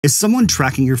Is someone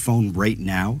tracking your phone right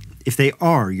now? If they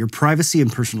are, your privacy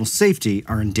and personal safety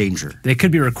are in danger. They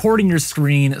could be recording your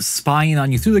screen, spying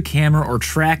on you through the camera, or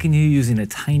tracking you using a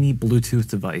tiny Bluetooth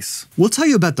device. We'll tell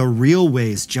you about the real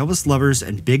ways jealous lovers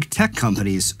and big tech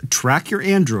companies track your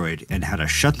Android and how to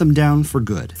shut them down for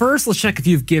good. First, let's check if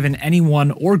you've given anyone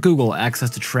or Google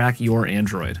access to track your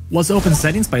Android. Let's open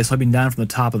settings by swiping down from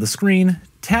the top of the screen,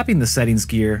 tapping the settings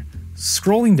gear,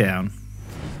 scrolling down,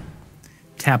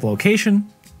 tap location,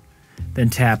 then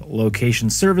tap Location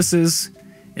Services,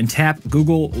 and tap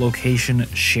Google Location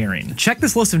Sharing. Check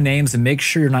this list of names and make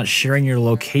sure you're not sharing your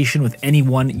location with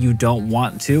anyone you don't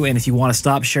want to, and if you want to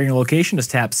stop sharing your location,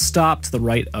 just tap Stop to the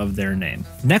right of their name.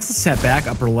 Next, let's tap back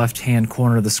upper left-hand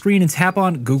corner of the screen and tap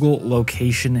on Google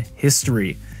Location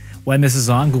History. When this is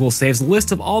on, Google saves a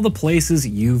list of all the places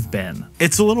you've been.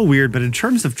 It's a little weird, but in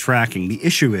terms of tracking, the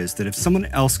issue is that if someone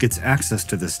else gets access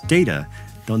to this data,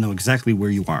 they'll know exactly where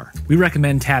you are. We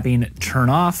recommend tapping Turn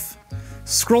Off,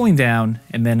 scrolling down,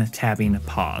 and then tapping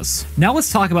Pause. Now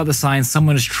let's talk about the signs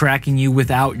someone is tracking you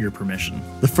without your permission.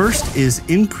 The first is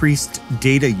increased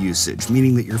data usage,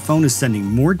 meaning that your phone is sending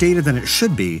more data than it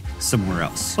should be somewhere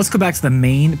else. Let's go back to the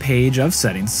main page of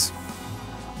settings,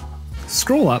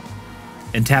 scroll up,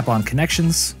 and tap on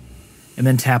Connections, and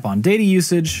then tap on Data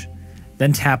Usage,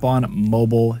 then tap on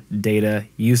Mobile Data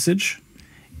Usage.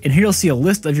 And here you'll see a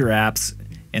list of your apps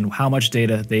and how much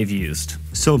data they've used.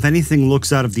 So if anything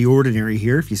looks out of the ordinary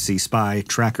here, if you see Spy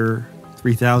Tracker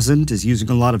 3000 is using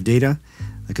a lot of data,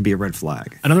 that could be a red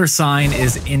flag. Another sign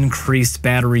is increased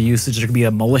battery usage. There could be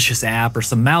a malicious app or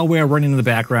some malware running in the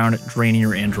background draining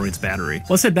your Android's battery.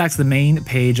 Let's head back to the main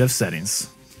page of settings.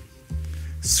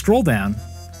 Scroll down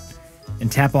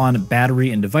and tap on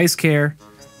Battery and Device Care,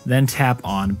 then tap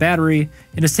on Battery,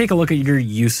 and just take a look at your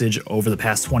usage over the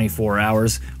past 24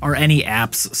 hours. Are any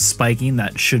apps spiking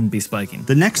that shouldn't be spiking?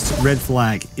 The next red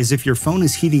flag is if your phone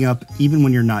is heating up even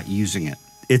when you're not using it.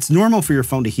 It's normal for your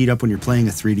phone to heat up when you're playing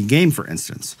a 3D game, for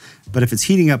instance. But if it's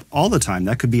heating up all the time,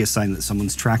 that could be a sign that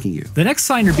someone's tracking you. The next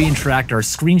sign you're being tracked are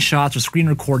screenshots or screen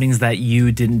recordings that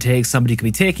you didn't take. Somebody could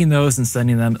be taking those and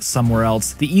sending them somewhere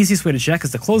else. The easiest way to check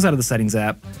is to close out of the Settings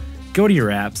app, go to your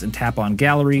apps, and tap on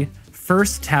Gallery.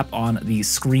 First, tap on the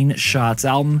Screenshots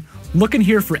album. Look in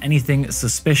here for anything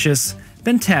suspicious.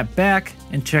 Then tap back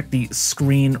and check the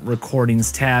Screen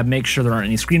Recordings tab. Make sure there aren't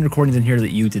any screen recordings in here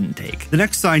that you didn't take. The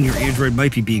next sign your Android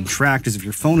might be being tracked is if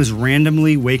your phone is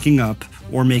randomly waking up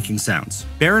or making sounds.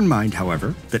 Bear in mind,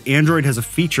 however, that Android has a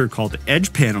feature called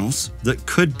Edge Panels that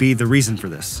could be the reason for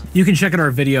this. You can check out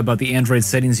our video about the Android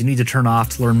settings you need to turn off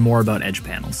to learn more about Edge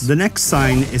Panels. The next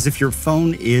sign is if your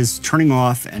phone is turning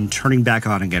off and turning back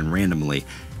on again randomly.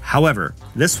 However,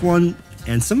 this one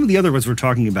and some of the other ones we're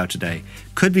talking about today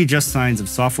could be just signs of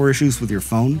software issues with your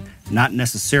phone, not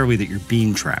necessarily that you're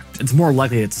being tracked. It's more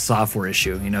likely it's a software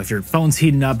issue. You know, if your phone's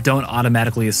heating up, don't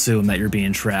automatically assume that you're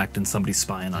being tracked and somebody's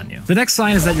spying on you. The next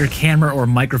sign is that your camera or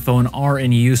microphone are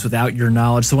in use without your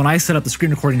knowledge. So when I set up the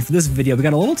screen recording for this video, we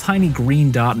got a little tiny green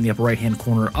dot in the upper right-hand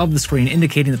corner of the screen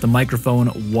indicating that the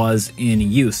microphone was in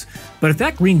use. But if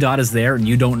that green dot is there and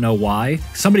you don't know why,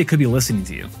 somebody could be listening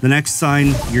to you. The next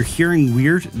sign, you're hearing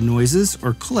weird noises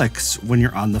or clicks when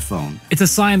you're on the phone. It's a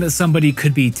sign that somebody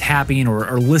could be tapping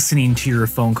or listening to your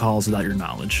phone calls without your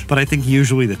knowledge. But I think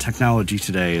usually the technology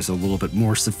today is a little bit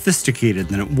more sophisticated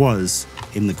than it was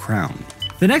in the crown.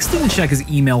 The next thing to check is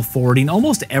email forwarding.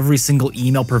 Almost every single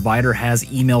email provider has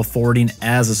email forwarding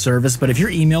as a service, but if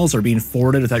your emails are being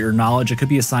forwarded without your knowledge, it could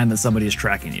be a sign that somebody is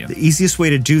tracking you. The easiest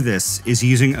way to do this is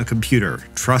using a computer.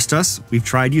 Trust us, we've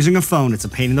tried using a phone. It's a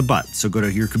pain in the butt. So go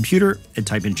to your computer and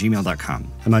type in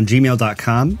gmail.com. I'm on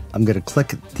gmail.com. I'm going to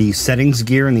click the settings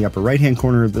gear in the upper right-hand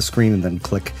corner of the screen and then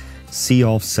click See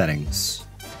All Settings.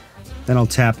 Then I'll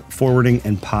tap Forwarding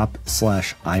and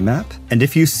Pop/IMAP. And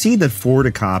if you see that forward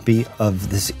a copy of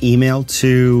this email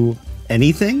to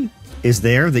anything is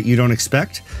there that you don't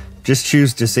expect, just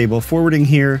choose Disable Forwarding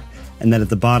here, and then at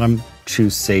the bottom,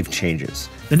 choose Save Changes.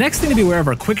 The next thing to be aware of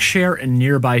are Quick Share and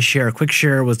Nearby Share. Quick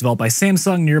Share was developed by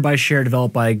Samsung, Nearby Share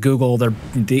developed by Google. They're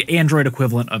the Android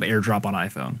equivalent of AirDrop on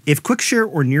iPhone. If Quick Share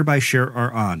or Nearby Share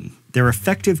are on, they're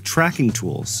effective tracking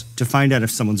tools to find out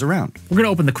if someone's around. We're going to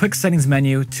open the Quick Settings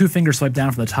menu, two-finger swipe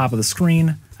down from the top of the screen.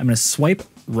 I'm going to swipe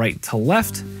right to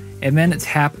left, and then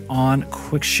tap on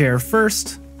Quick Share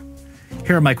first.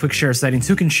 Here are my Quick Share settings.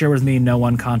 Who can share with me? No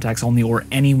one, contacts only, or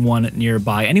anyone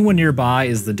nearby. Anyone nearby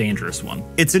is the dangerous one.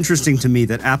 It's interesting to me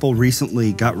that Apple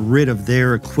recently got rid of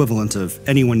their equivalent of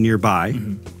anyone nearby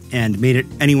and made it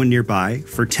anyone nearby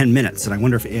for 10 minutes. And I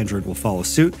wonder if Android will follow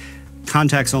suit.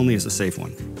 Contacts only is a safe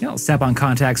one. Yeah, let's tap on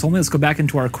Contacts only. Let's go back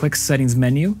into our Quick Settings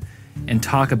menu. and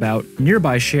talk about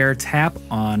nearby share. Tap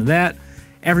on that.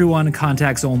 Everyone,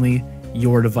 contacts only,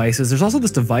 your devices. There's also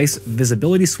this device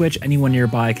visibility switch anyone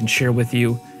nearby can share with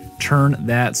you. Turn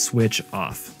that switch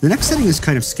off. The next setting is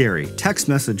kind of scary. Text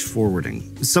message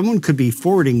forwarding. Someone could be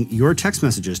forwarding your text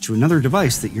messages to another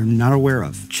device that you're not aware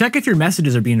of. Check if your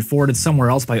messages are being forwarded somewhere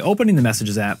else by opening the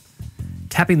Messages app,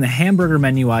 tapping the hamburger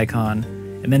menu icon,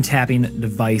 and then tapping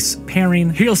device pairing.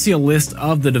 Here you'll see a list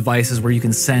of the devices where you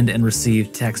can send and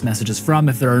receive text messages from.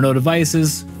 If there are no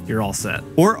devices, you're all set.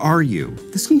 Or are you?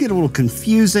 This can get a little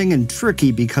confusing and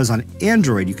tricky because on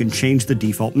Android you can change the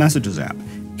default Messages app.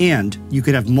 And you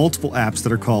could have multiple apps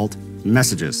that are called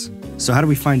Messages. So how do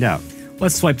we find out?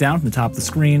 Let's swipe down from the top of the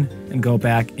screen and go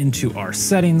back into our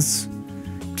settings.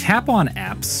 Tap on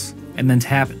Apps, and then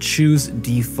tap Choose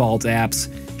Default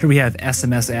Apps. Here we have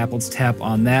SMS app. Let's tap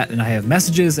on that. And I have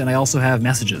Messages, and I also have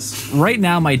Messages. Right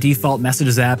now, my default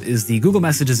Messages app is the Google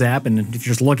Messages app. And if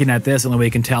you're just looking at this, the only way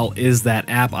you can tell is that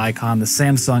app icon. The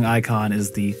Samsung icon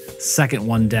is the second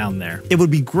one down there. It would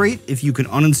be great if you could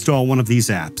uninstall one of these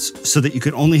apps so that you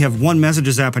could only have one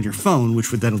Messages app on your phone,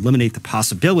 which would then eliminate the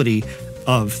possibility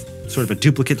of sort of a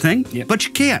duplicate thing. Yep. But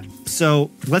you can't. So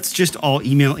let's just all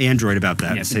email Android about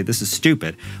that and say this is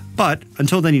stupid. But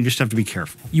until then, you just have to be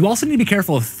careful. You also need to be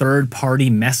careful of third-party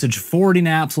message forwarding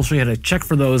apps. We'll show you how to check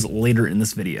for those later in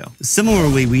this video.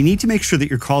 Similarly, we need to make sure that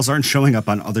your calls aren't showing up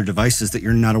on other devices that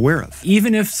you're not aware of.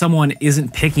 Even if someone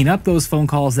isn't picking up those phone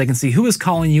calls, they can see who is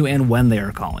calling you and when they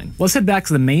are calling. Let's head back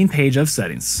to the main page of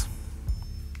settings.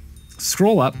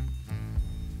 Scroll up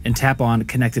and tap on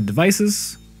Connected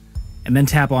Devices, and then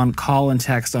tap on Call and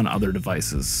Text on other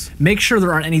devices. Make sure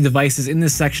there aren't any devices in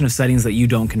this section of settings that you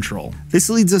don't control. This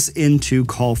leads us into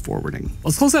call forwarding.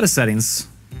 Let's close out of settings,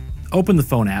 open the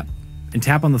phone app, and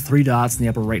tap on the three dots in the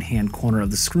upper right-hand corner of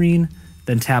the screen,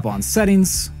 then tap on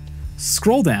Settings,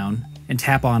 scroll down, and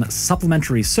tap on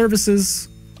Supplementary Services,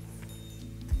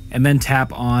 and then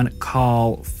tap on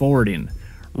Call Forwarding.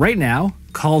 Right now,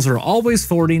 calls are always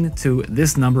forwarding to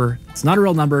this number. It's not a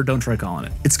real number, don't try calling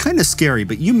it. It's kind of scary,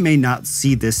 but you may not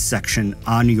see this section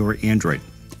on your Android.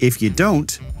 If you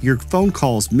don't, your phone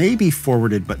calls may be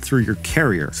forwarded, but through your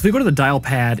carrier. So if we go to the dial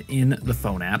pad in the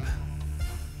phone app,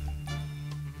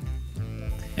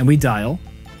 and we dial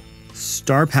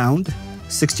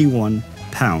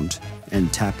 *61#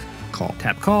 and tap call.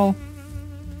 Tap call,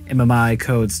 MMI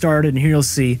code started, and here you'll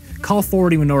see call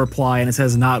forwarding with no reply, and it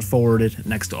says not forwarded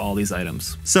next to all these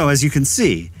items. So as you can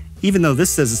see, even though this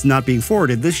says it's not being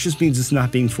forwarded, this just means it's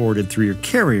not being forwarded through your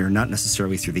carrier, not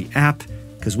necessarily through the app,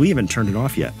 because we haven't turned it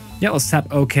off yet. Yeah, let's tap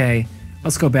OK.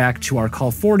 Let's go back to our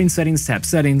call forwarding settings, tap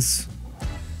Settings,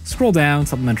 scroll down,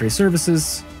 Supplementary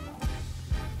Services,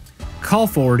 Call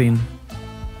Forwarding,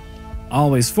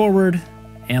 Always Forward,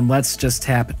 and let's just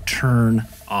tap Turn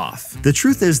Off. The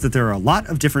truth is that there are a lot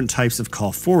of different types of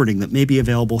call forwarding that may be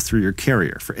available through your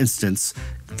carrier. For instance,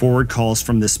 forward calls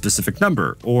from this specific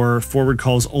number, or forward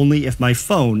calls only if my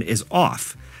phone is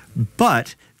off.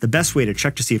 But the best way to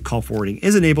check to see if call forwarding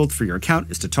is enabled for your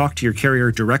account is to talk to your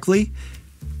carrier directly.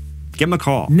 Give them a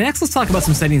call. Next, let's talk about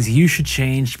some settings you should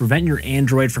change to prevent your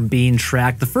Android from being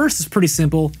tracked. The first is pretty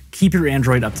simple. Keep your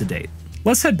Android up to date.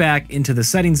 Let's head back into the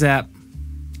Settings app,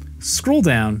 scroll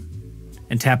down,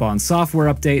 and tap on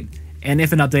Software Update, and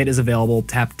if an update is available,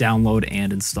 tap Download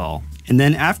and Install. And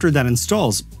then after that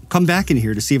installs, come back in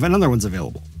here to see if another one's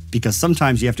available, because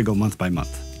sometimes you have to go month by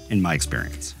month, in my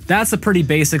experience. That's a pretty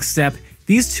basic step.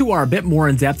 These two are a bit more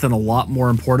in-depth and a lot more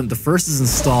important. The first is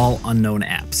install unknown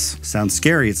apps. Sounds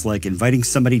scary. It's like inviting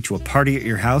somebody to a party at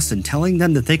your house and telling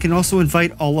them that they can also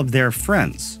invite all of their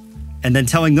friends, and then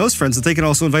telling those friends that they can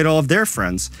also invite all of their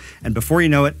friends, and before you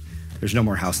know it, there's no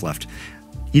more house left.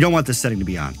 You don't want this setting to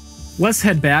be on. Let's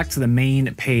head back to the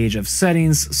main page of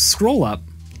settings, scroll up,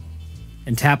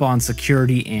 and tap on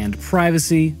Security and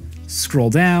Privacy, scroll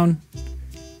down,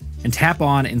 and tap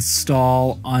on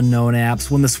Install Unknown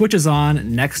Apps. When the switch is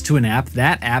on next to an app,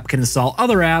 that app can install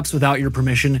other apps without your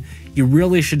permission. You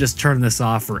really should just turn this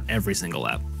off for every single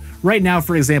app. Right now,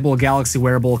 for example, a Galaxy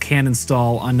wearable can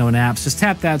install unknown apps. Just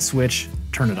tap that switch,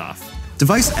 turn it off.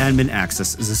 Device admin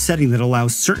access is a setting that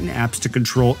allows certain apps to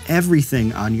control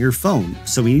everything on your phone,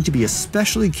 so we need to be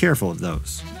especially careful of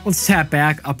those. Let's tap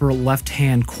back upper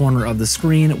left-hand corner of the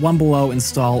screen. One below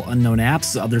Install Unknown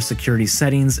Apps, other security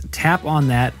settings. Tap on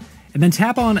that, and then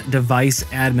tap on Device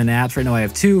Admin Apps. Right now I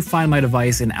have two, Find My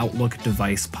Device and Outlook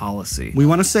Device Policy. We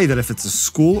want to say that if it's a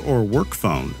school or work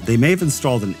phone, they may have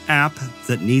installed an app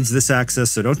that needs this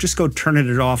access, so don't just go turning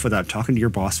it off without talking to your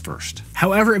boss first.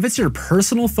 However, if it's your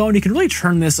personal phone, you can really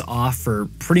turn this off for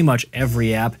pretty much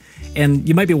every app. And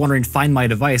you might be wondering, Find My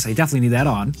Device, I definitely need that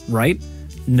on, right?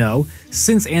 No,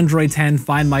 since Android 10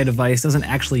 Find My Device doesn't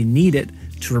actually need it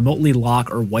to remotely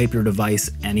lock or wipe your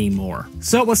device anymore.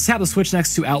 So let's tap the switch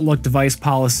next to Outlook Device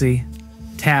Policy,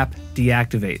 tap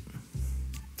Deactivate.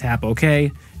 Tap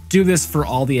OK. Do this for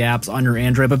all the apps on your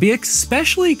Android, but be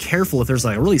especially careful if there's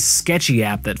like a really sketchy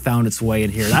app that found its way in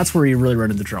here. That's where you really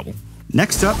run into trouble.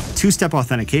 Next up, two-step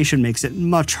authentication makes it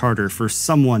much harder for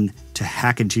someone to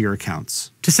hack into your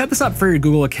accounts. To set this up for your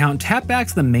Google account, tap back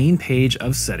to the main page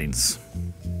of settings.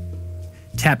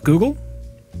 Tap Google,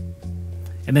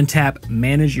 and then tap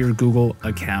Manage Your Google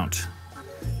Account.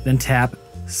 Then tap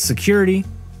Security,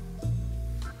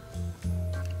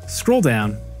 scroll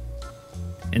down,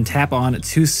 and tap on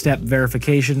two-step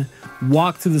verification.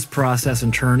 Walk through this process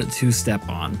and turn two-step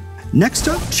on. Next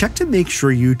up, check to make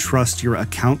sure you trust your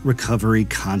account recovery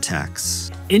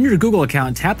contacts. In your Google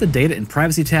account, tap the Data and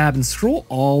Privacy tab and scroll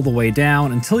all the way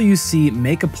down until you see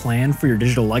Make a Plan for Your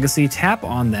Digital Legacy. Tap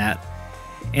on that.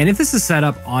 And if this is set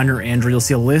up on your Android, you'll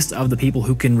see a list of the people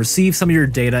who can receive some of your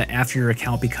data after your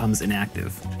account becomes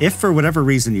inactive. If for whatever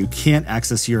reason you can't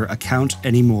access your account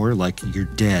anymore, like you're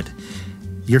dead,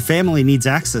 your family needs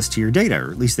access to your data,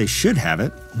 or at least they should have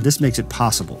it. This makes it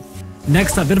possible.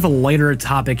 Next up, a bit of a lighter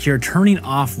topic here, turning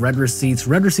off read receipts.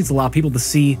 Read receipts allow people to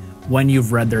see when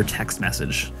you've read their text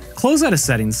message. Close out of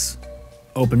settings,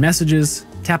 open messages,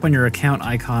 tap on your account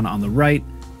icon on the right,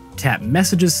 tap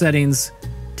messages settings,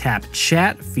 tap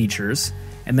chat features,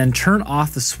 and then turn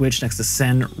off the switch next to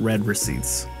send read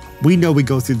receipts. We know we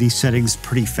go through these settings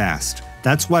pretty fast.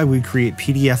 That's why we create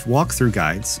PDF walkthrough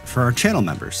guides for our channel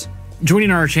members.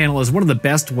 Joining our channel is one of the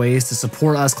best ways to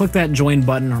support us. Click that join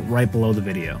button right below the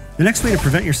video. The next way to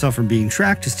prevent yourself from being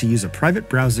tracked is to use a private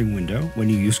browsing window when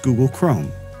you use Google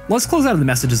Chrome. Let's close out of the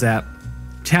Messages app,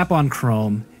 tap on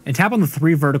Chrome, and tap on the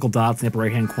three vertical dots in the upper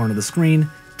right-hand corner of the screen.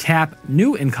 Tap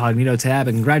New Incognito tab,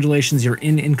 and congratulations, you're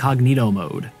in Incognito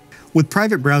Mode. With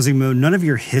private browsing mode, none of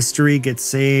your history gets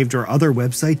saved or other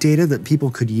website data that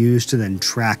people could use to then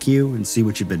track you and see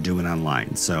what you've been doing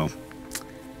online. So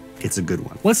it's a good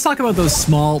one. Let's talk about those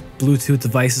small Bluetooth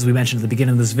devices we mentioned at the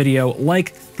beginning of this video,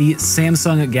 like the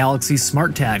Samsung Galaxy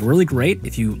SmartTag. Really great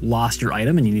if you lost your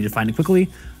item and you need to find it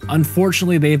quickly.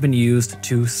 Unfortunately, they've been used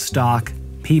to stalk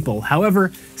people. However,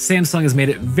 Samsung has made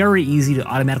it very easy to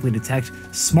automatically detect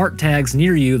SmartTags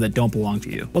near you that don't belong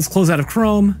to you. Let's close out of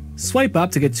Chrome, swipe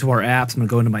up to get to our apps. I'm gonna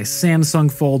go into my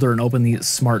Samsung folder and open the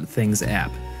SmartThings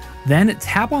app. Then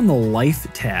tap on the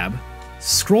Life tab,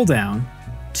 scroll down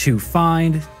to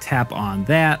Find, tap on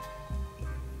that,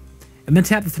 and then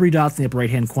tap the three dots in the upper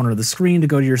right-hand corner of the screen to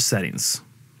go to your settings.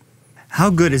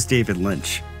 How good is David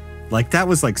Lynch? Like, that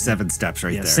was like 7 steps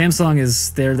right there. Samsung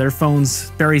is their phones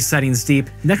bury settings deep.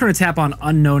 Next, we're gonna tap on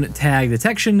Unknown Tag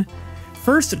Detection.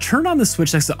 First, turn on the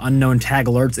switch next to Unknown Tag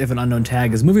Alerts. If an unknown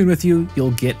tag is moving with you,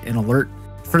 you'll get an alert.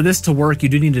 For this to work, you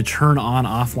do need to turn on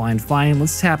Offline Find.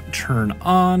 Let's tap Turn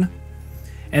On.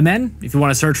 And then, if you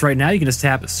want to search right now, you can just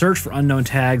tap Search for Unknown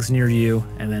Tags near you,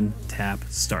 and then tap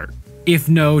Start. If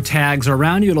no tags are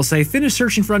around you, it'll say Finish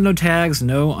searching for unknown tags,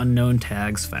 no unknown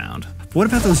tags found. What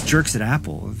about those jerks at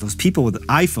Apple? Those people with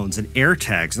iPhones and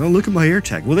AirTags. Oh, look at my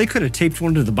AirTag. Well, they could have taped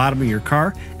one to the bottom of your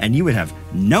car, and you would have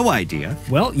no idea.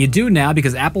 Well, you do now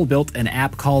because Apple built an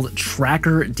app called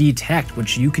Tracker Detect,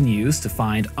 which you can use to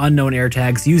find unknown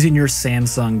AirTags using your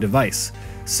Samsung device.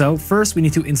 So first, we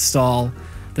need to install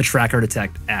the Tracker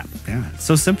Detect app. Yeah, it's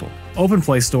so simple. Open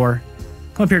Play Store,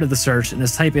 come up here to the search, and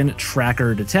just type in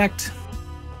Tracker Detect.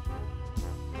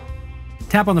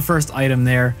 Tap on the first item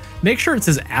there. Make sure it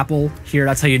says Apple here.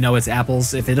 That's how you know it's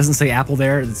Apple's. If it doesn't say Apple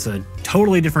there, it's a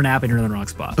totally different app and you're in the wrong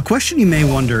spot. A question you may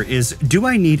wonder is, do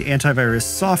I need antivirus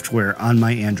software on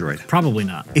my Android? Probably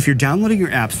not. If you're downloading your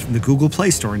apps from the Google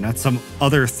Play Store, not some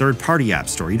other third-party app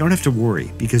store, you don't have to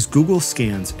worry because Google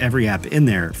scans every app in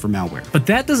there for malware. But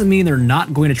that doesn't mean they're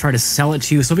not going to try to sell it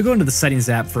to you. So if we go into the Settings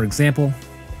app, for example,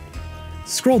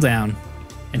 scroll down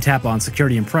and tap on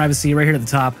Security and Privacy right here at the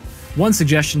top. One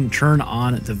suggestion, turn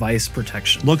on device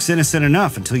protection. Looks innocent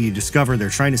enough until you discover they're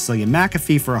trying to sell you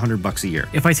McAfee for $100 a year.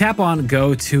 If I tap on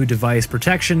Go to Device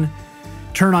Protection,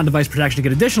 turn on device protection to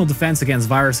get additional defense against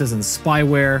viruses and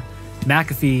spyware,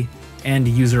 McAfee, and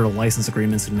user license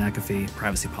agreements in McAfee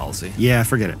privacy policy. Yeah,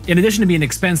 forget it. In addition to being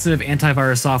expensive,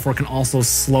 antivirus software can also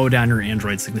slow down your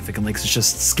Android significantly because it's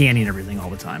just scanning everything all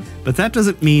the time. But that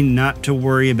doesn't mean not to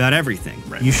worry about everything.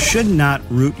 Right. You should not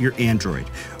root your Android.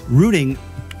 Rooting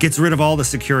gets rid of all the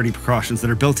security precautions that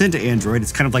are built into Android.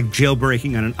 It's kind of like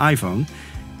jailbreaking on an iPhone.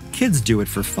 Kids do it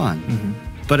for fun.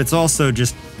 But it's also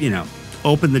just,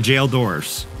 open the jail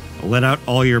doors. Let out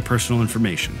all your personal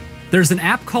information. There's an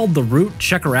app called the Root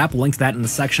Checker app, link to that in the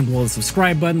section below the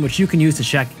subscribe button, which you can use to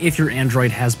check if your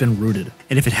Android has been rooted.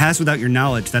 And if it has without your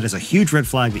knowledge, that is a huge red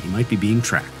flag that you might be being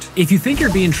tracked. If you think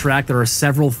you're being tracked, there are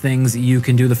several things you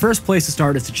can do. The first place to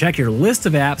start is to check your list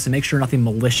of apps and make sure nothing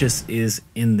malicious is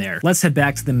in there. Let's head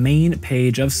back to the main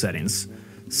page of settings,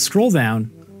 scroll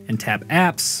down and tap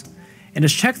apps, and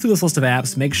just check through this list of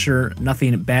apps, make sure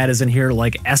nothing bad is in here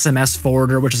like SMS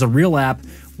Forwarder, which is a real app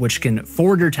which can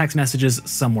forward your text messages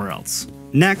somewhere else.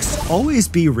 Next, always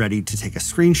be ready to take a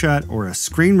screenshot or a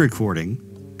screen recording,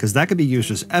 because that could be used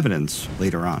as evidence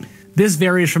later on. This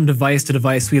varies from device to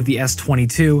device. We have the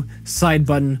S22, side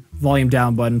button, volume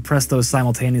down button. Press those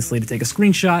simultaneously to take a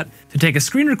screenshot. To take a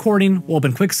screen recording, we'll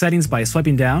open Quick Settings by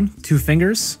swiping down 2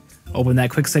 fingers. Open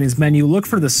that Quick Settings menu, look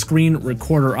for the Screen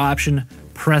Recorder option,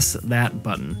 press that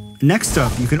button. Next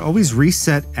up, you can always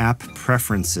reset app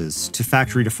preferences to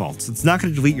factory defaults. It's not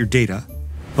going to delete your data,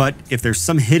 but if there's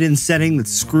some hidden setting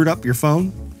that's screwed up your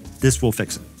phone, this will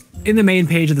fix it. In the main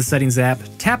page of the Settings app,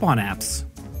 tap on Apps.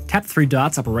 Tap the 3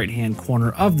 dots upper right-hand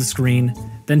corner of the screen,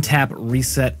 then tap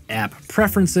Reset App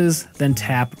Preferences, then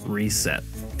tap Reset.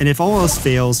 And if all else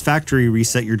fails, factory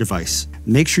reset your device.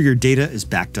 Make sure your data is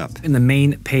backed up. In the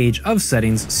main page of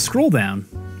Settings, scroll down,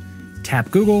 tap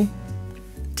Google,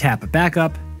 tap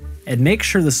Backup, and make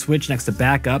sure the switch next to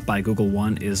Backup by Google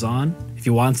One is on. If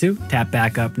you want to, tap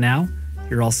Backup now.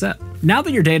 You're all set. Now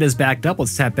that your data is backed up,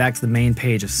 let's tap back to the main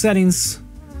page of Settings,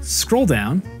 scroll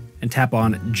down, and tap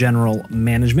on General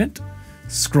Management.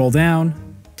 Scroll down,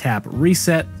 tap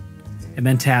Reset, and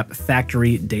then tap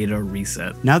Factory Data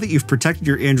Reset. Now that you've protected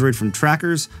your Android from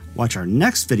trackers, watch our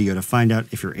next video to find out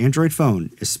if your Android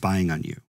phone is spying on you.